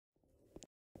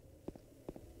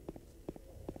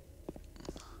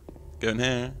Go in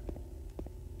here.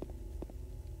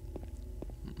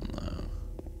 No.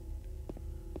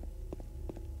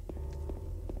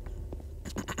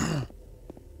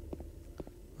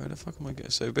 Where the fuck am I going?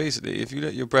 So basically, if you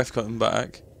let your breath come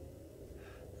back,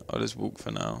 I'll just walk for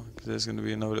now, because there's going to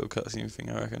be another little cutscene thing,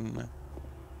 I reckon.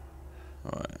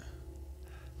 Alright.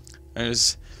 I'm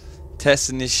just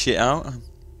testing this shit out.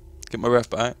 Get my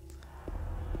breath back.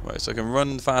 Right, so I can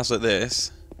run fast like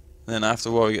this, and then after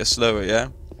a while you get slower, yeah?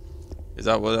 Is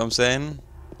that what I'm saying?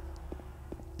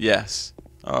 Yes.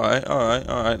 Alright, alright,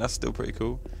 alright, that's still pretty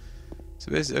cool.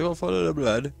 So basically, I gotta follow the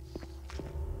blood.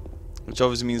 Which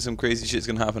obviously means some crazy shit's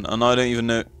gonna happen, and I don't even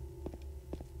know...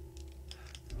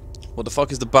 What the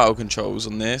fuck is the battle controls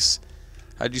on this?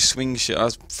 How do you swing shit? I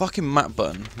was fucking map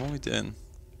button. What are we doing?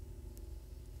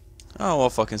 Oh, I'll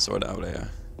fucking sort it out later.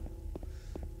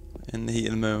 In the heat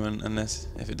of the moment, unless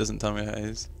if it doesn't tell me how it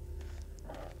is.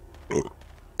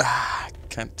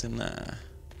 Captain. I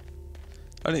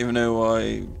don't even know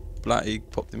why Blatty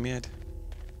popped in my head.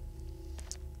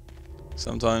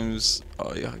 Sometimes,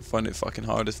 oh yeah, I find it fucking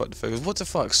hard as fuck to focus. What the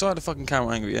fuck? Sorry the fucking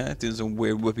camera angry, yeah? Doing some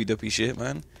weird whoopie duppy shit,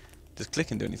 man. Just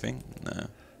click and do anything? No.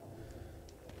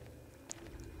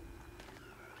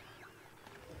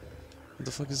 What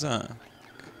the fuck is that?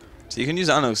 So you can use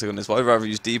analog stick on this, but I'd rather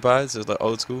use D-pads, so it's like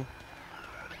old school.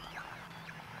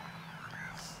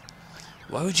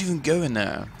 Why would you even go in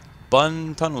there?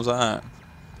 Bun tunnels like that.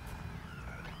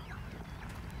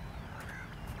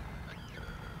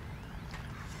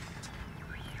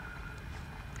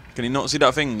 Can you not see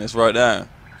that thing that's right there?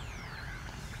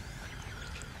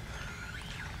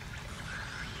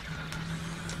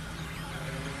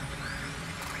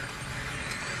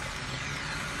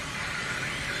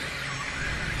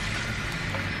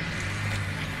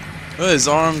 Oh, his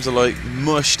arms are like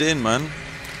mushed in, man.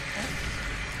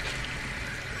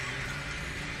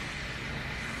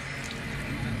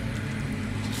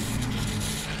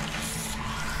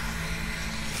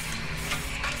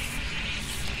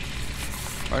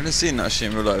 I didn't see that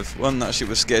shit in real life. One, that shit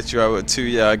was scared you out. Two,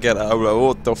 yeah, I get it. I'm like,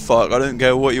 what the fuck? I don't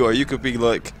care what you are. You could be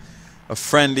like a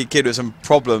friendly kid with some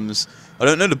problems. I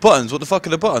don't know the buttons. What the fuck are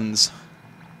the buttons?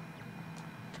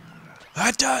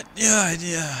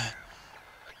 Yeah.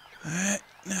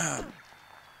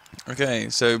 Okay,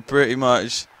 so pretty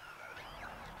much.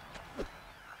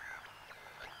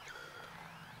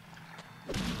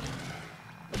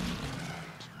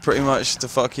 The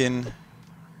fucking.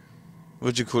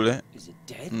 What'd you call it? Is it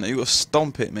dead? No, you gotta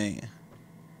stomp it, mate.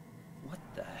 What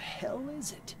the hell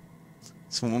is it?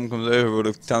 Someone comes over, all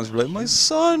the townspeople like, my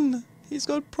son, he's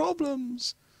got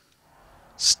problems.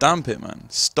 Stamp it, man.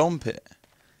 Stomp it.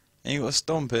 And you gotta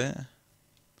stomp it.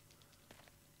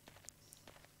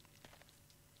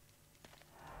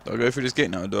 Do I go through this gate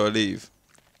now, or do I leave?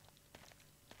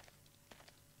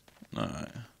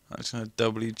 Alright. I'm just gonna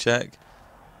doubly check.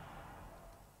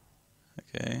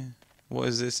 Okay. What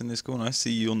is this in this corner? I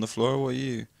see you on the floor. What are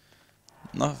you?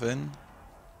 Nothing.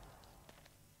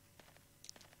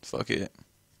 Fuck it.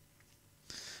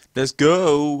 Let's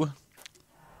go.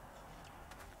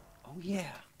 Oh yeah.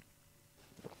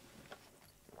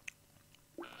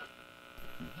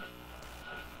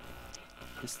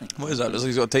 This thing. What is that? Looks like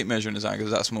he's got a tape measure in his hand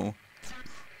because it's that small.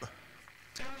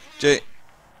 Jay.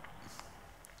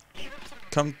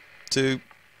 Come to...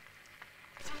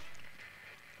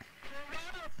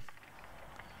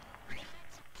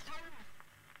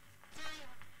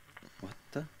 What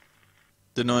the?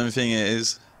 The annoying thing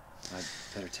is... I'd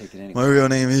better take it anyway. My real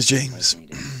name is James.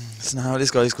 So now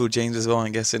this guy's called James as well,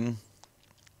 I'm guessing.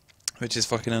 Which is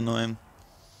fucking annoying.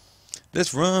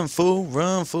 Let's run, fool,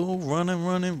 running,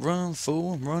 run,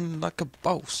 fool, running like a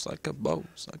boss, like a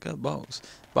boss, like a boss.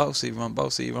 Bossy, run,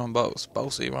 boss, bossy, run,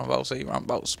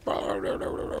 boss.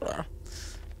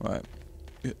 Right.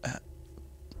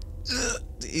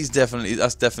 That's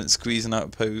definitely squeezing out a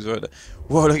pose right there.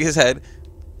 Whoa, look at his head.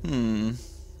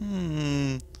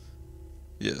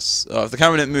 Yes. Oh, if the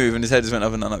camera didn't move and his head just went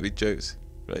up and down, that'd be jokes.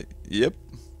 Right. Yep.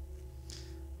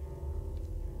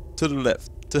 To the left.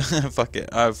 Fuck it.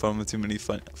 I have fun with too many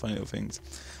funny little things.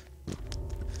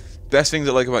 Best things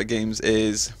I like about games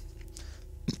is...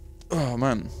 Oh,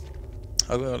 man.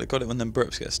 I got it when them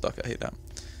burps get stuck. I hate that.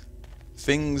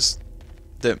 Things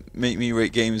that make me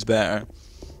rate games better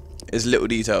is little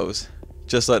details.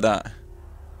 Just like that.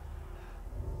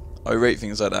 I rate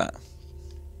things like that.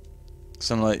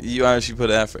 So I'm like, you actually put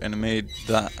effort in and made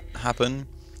that happen.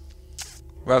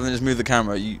 Rather than just move the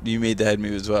camera, you made the head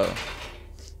move as well.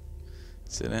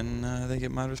 So then they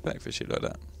get mad respect for shit like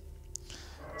that.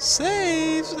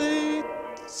 Save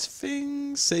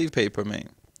things. Save paper, mate.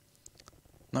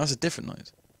 No, that's a different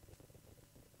noise.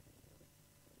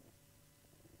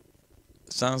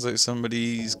 Sounds like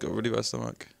somebody's got a really bad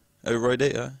stomach. Oh, right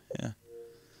data? Yeah.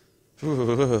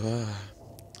 Can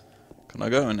I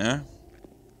go in there?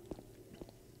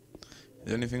 Is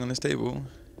there anything on this table?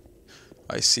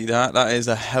 I see that. That is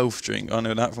a health drink. I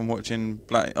know that from watching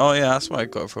Black... Oh yeah, that's where I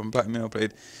got it from. Black Mirror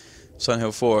played Silent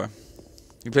Hill 4.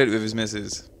 He played it with his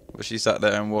missus. But she sat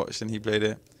there and watched and he played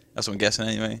it. That's what I'm guessing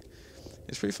anyway.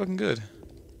 It's pretty fucking good.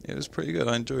 It was pretty good.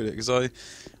 I enjoyed it. Because I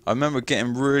remember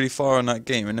getting really far on that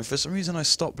game. And then for some reason I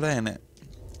stopped playing it.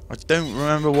 I don't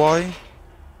remember why.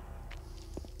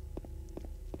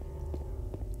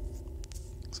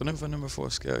 So number 4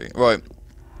 is scary. Right.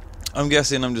 I'm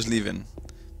guessing I'm just leaving.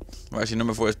 Well, actually,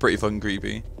 number 4 is pretty fucking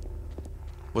creepy.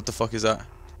 What the fuck is that?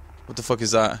 What the fuck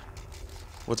is that?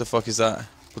 What the fuck is that?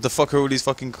 What the fuck are all these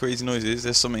fucking crazy noises?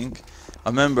 There's something. I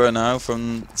remember now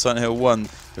from Silent Hill 1.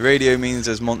 The radio means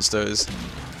there's monsters.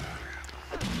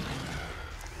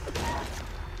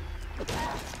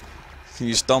 Can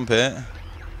you stomp it?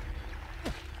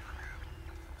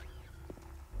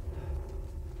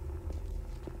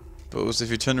 But also,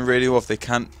 if you turn the radio off, they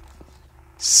can't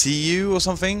see you or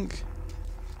something?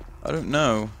 I don't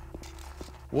know.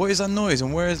 What is that noise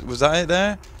and where is... Was that it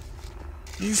there?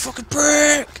 You fucking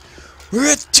prick!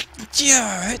 Why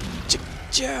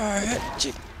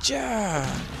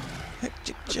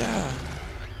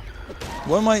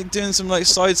am I doing some like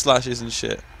side slashes and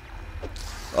shit?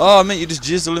 Oh mate, you just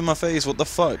jizzed all in my face. What the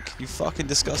fuck? You fucking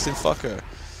disgusting fucker.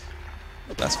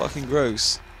 That's fucking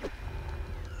gross.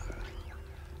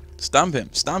 Stamp him.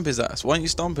 Stamp his ass. Why aren't you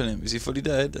stomping him? Is he fully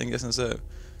dead? I'm guessing so.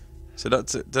 So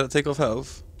that's it. Did that take off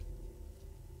health?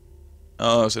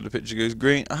 Oh, so the picture goes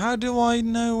green. How do I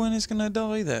know when it's gonna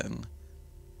die then?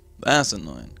 That's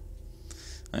annoying.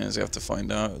 I just have to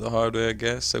find out the hard way, I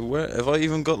guess. So where have I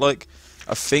even got like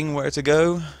a thing where to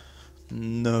go?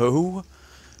 No.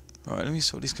 Alright, let me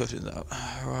sort these cushions out.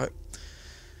 Alright.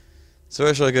 So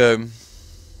where should I go?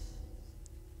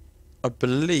 I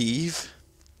believe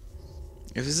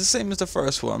if it's the same as the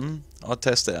first one, I'll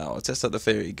test it out. I'll test out the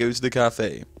theory. Go to the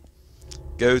cafe.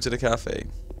 Go to the cafe.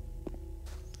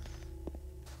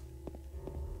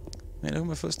 Mate, look at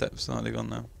my footsteps. Oh, they're gone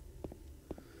now.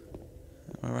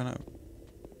 I ran out.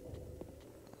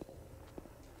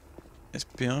 It's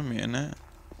behind me, isn't it?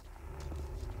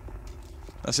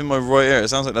 That's in my right ear. It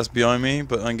sounds like that's behind me,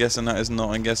 but I'm guessing that is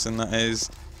not. I'm guessing that is...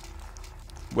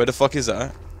 Where the fuck is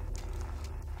that?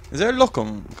 Is there a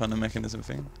lock-on kind of mechanism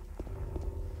thing?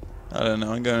 I don't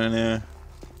know. I'm going in here.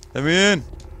 Let me in!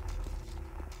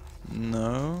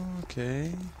 No,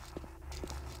 okay.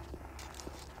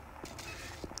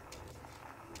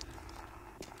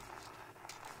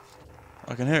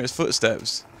 I can hear his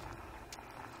footsteps.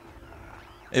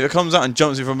 If it comes out and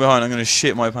jumps me from behind, I'm gonna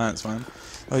shit my pants, man.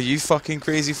 Oh, you fucking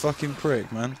crazy fucking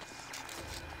prick, man.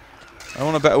 I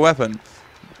want a better weapon.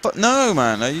 But no,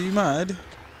 man, are you mad?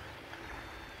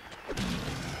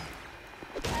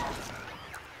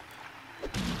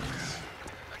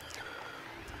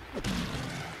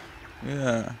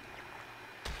 Yeah.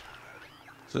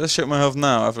 So let's check my health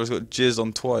now after I've got jizz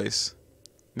on twice.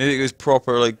 Maybe it goes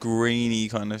proper, like, grainy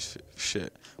kind of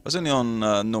shit. I was only on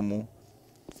normal.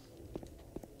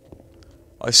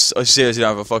 I seriously don't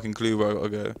have a fucking clue where I gotta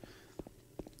go.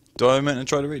 Do I meant to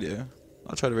try the radio?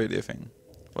 I'll try the radio thing.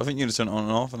 But I think you just turn it on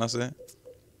and off and that's it.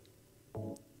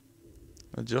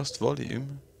 Adjust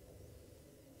volume.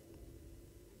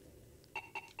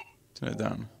 Turn it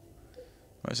down.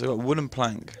 Right, so I've got wooden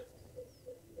plank.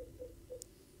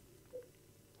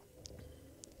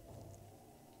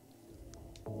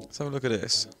 Let's have a look at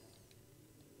this.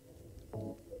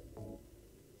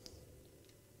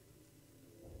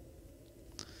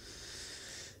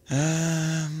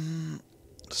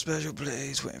 Special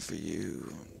place waiting for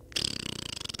you.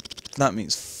 That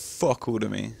means fuck all to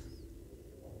me.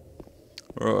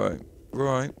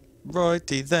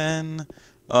 Righty then.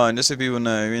 Oh, and just so people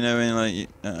know, you know, in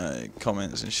like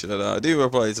comments and shit like that, I do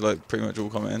reply to like pretty much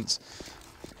all comments,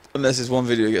 unless it's one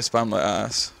video that gets spammed like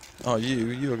ass. Oh,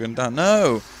 you are going down.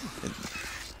 No!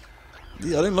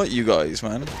 Yeah, I don't like you guys,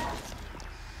 man.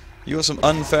 You got some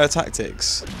unfair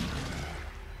tactics.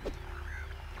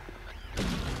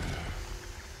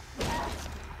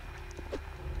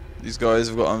 These guys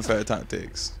have got unfair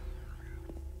tactics.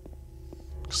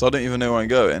 Because I don't even know where I'm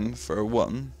going, for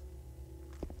one.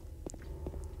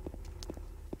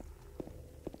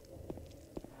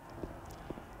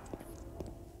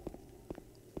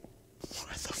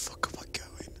 Where the fuck am I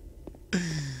going?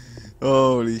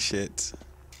 Holy shit.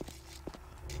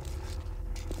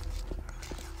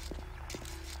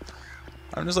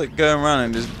 I'm just like going around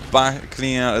and just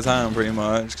cleaning out the town pretty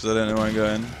much because I don't know where I'm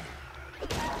going.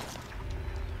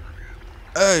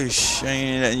 Oh, I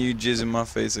ain't letting you jizz in my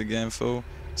face again, fool.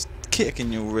 Just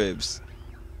kicking your ribs.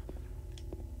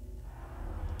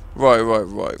 Right.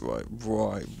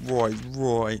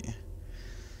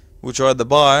 We'll try the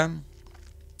bar.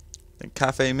 The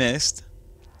cafe mist.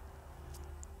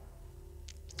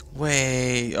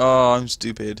 Wait. Oh, I'm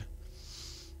stupid.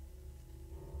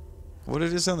 What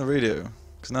did it say on the radio?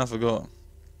 Because now I forgot.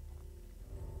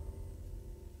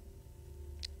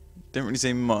 Didn't really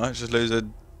say much. Just loads of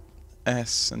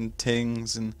S and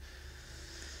tings and.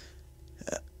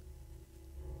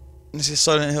 This is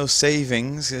Silent Hill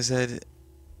savings. It said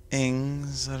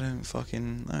ings. I don't have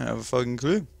a fucking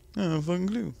clue. I don't have a fucking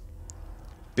clue.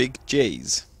 Big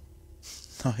J's.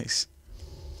 Nice.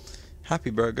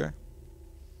 Happy Burger.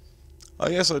 I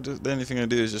guess the only thing I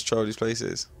do is just try all these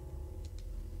places.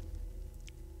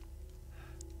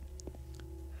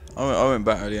 I won't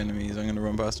battle the enemies. I'm gonna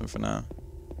run past them for now.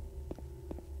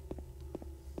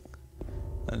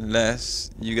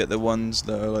 Unless you get the ones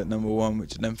that are like number 1,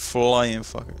 which are them flying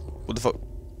fuckers. What the fuck?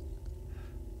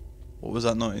 What was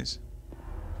that noise?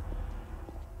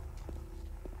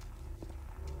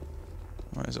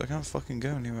 Right, so I can't fucking go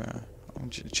anywhere. I'm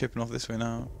chipping off this way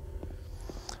now.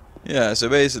 Yeah, so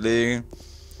basically,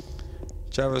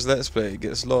 Java's Let's Play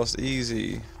gets lost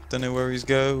easy. Don't know where he's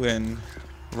going.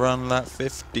 Run lap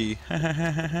 50.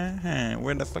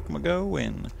 Where the fuck am I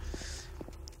going?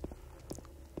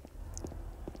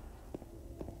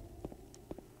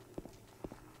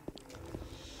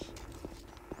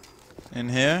 In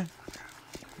here?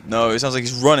 No, it sounds like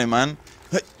he's running, man.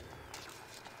 Hey.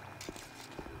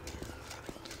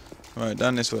 Right,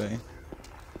 down this way.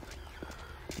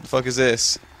 What the fuck is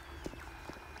this?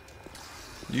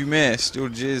 You missed. Your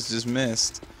jizz just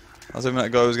missed. I was hoping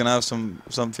that guy was gonna have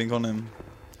something on him.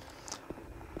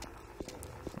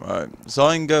 Right, so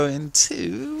I'm going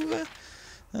to.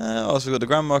 So we got the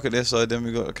Grand Market this side, then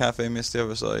we got the Cafe Mist the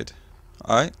other side.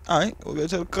 Alright, we'll go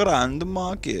to Grand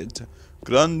Market.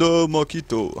 Grande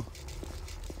Marquito.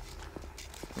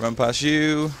 Run past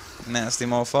you, nasty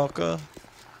motherfucker.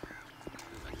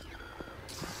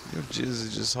 Your jizz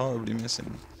is just horribly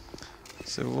missing.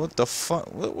 So what the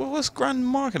fuck? What's Grand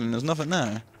Market? There's nothing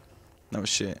there. No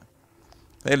shit.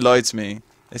 They lied to me.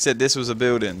 They said this was a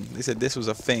building. They said this was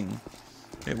a thing.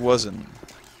 It wasn't.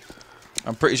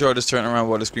 I'm pretty sure I just turned around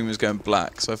while the screen was going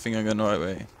black, so I think I'm going the right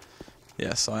way.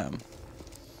 Yes, I am.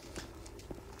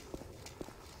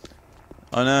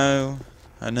 I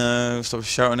know. Stop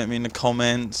shouting at me in the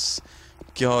comments.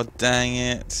 God dang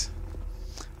it.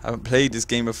 I haven't played this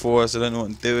game before, so I don't know what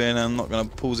I'm doing. I'm not going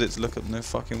to pause it to look up no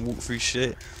fucking walkthrough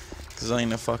shit. Because I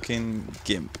ain't a fucking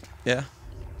gimp. Yeah?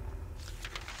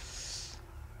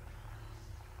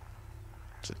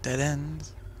 It's a dead end.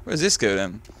 Where does this go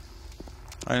then?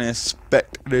 I didn't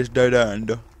expect this dead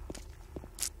end.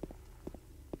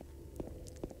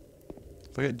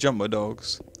 If I get jumped by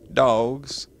dogs.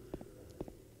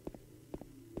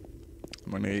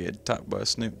 I'm gonna get attacked by a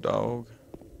Snoop Dogg.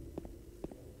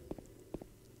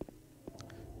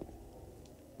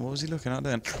 What was he looking at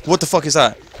then? What the fuck is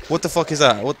that? What the fuck is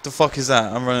that? What the fuck is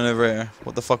that? I'm running over here.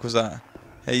 What the fuck was that?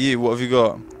 Hey you, what have you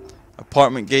got?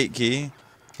 Apartment gate key.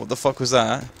 What the fuck was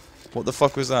that? What the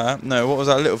fuck was that? No, what was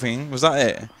that little thing? Was that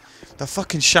it? That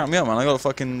fucking shut me up, man. I got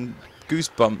fucking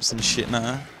goosebumps and shit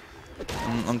now.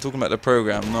 I'm talking about the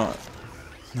program, not...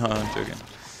 No, I'm joking.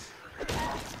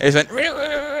 It just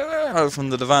went... from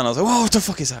the van. I was like, whoa, what the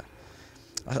fuck is that?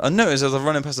 I noticed as I was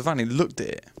running past the van, he looked at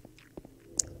it.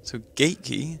 So, gate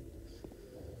key.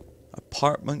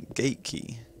 Apartment gate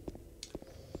key.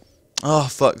 Oh,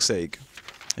 fuck's sake.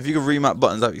 If you could remap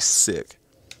buttons, that'd be sick.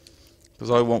 Because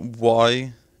I want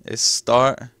Y is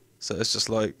start. So it's just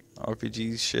like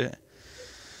RPG shit.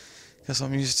 Guess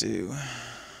I'm used to.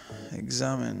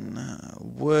 Examine.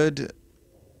 Wood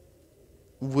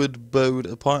bowed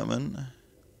apartment.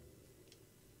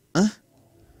 Huh?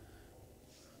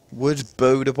 Wood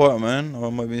bowed apartment. Or I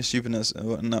might be stupid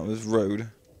and that was road.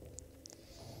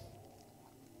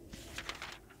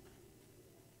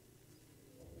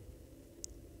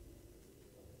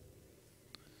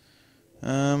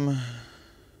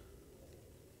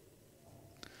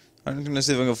 I'm gonna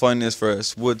see if I can find this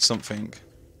first. Wood something.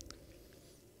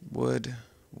 Wood.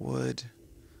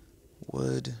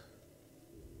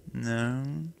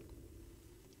 No.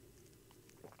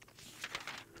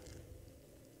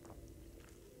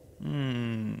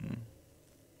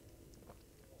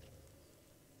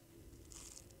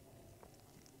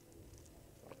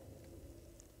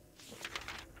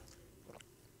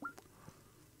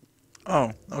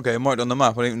 Oh, okay, marked on the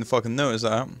map. I didn't even fucking notice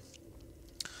that.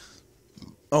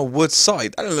 Oh, wood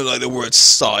side. That doesn't look like the word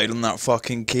side on that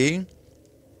fucking key.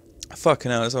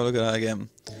 Fucking hell, let's have a look at that again.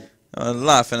 I'm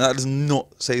laughing, that does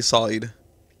not say side.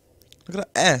 Look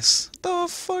at that S. What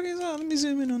the fuck is that? Let me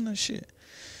zoom in on that shit.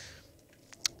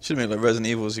 Should have made like Resident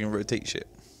Evil so you can rotate shit.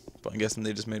 But I'm guessing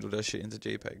they just made all that shit into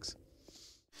JPEGs.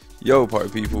 Yo, party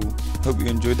people. Hope you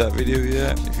enjoyed that video,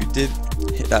 yeah? If you did,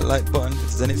 hit that like button. If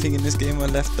there's anything in this game I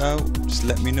left out, just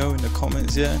let me know in the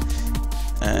comments, yeah?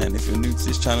 And if you're new to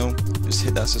this channel, just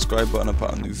hit that subscribe button. I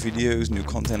put out new videos, new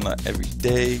content like every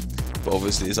day. But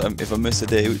obviously, if I miss a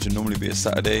day, which would normally be a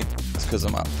Saturday, it's because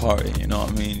I'm at a party, you know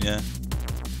what I mean, yeah?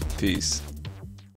 Peace.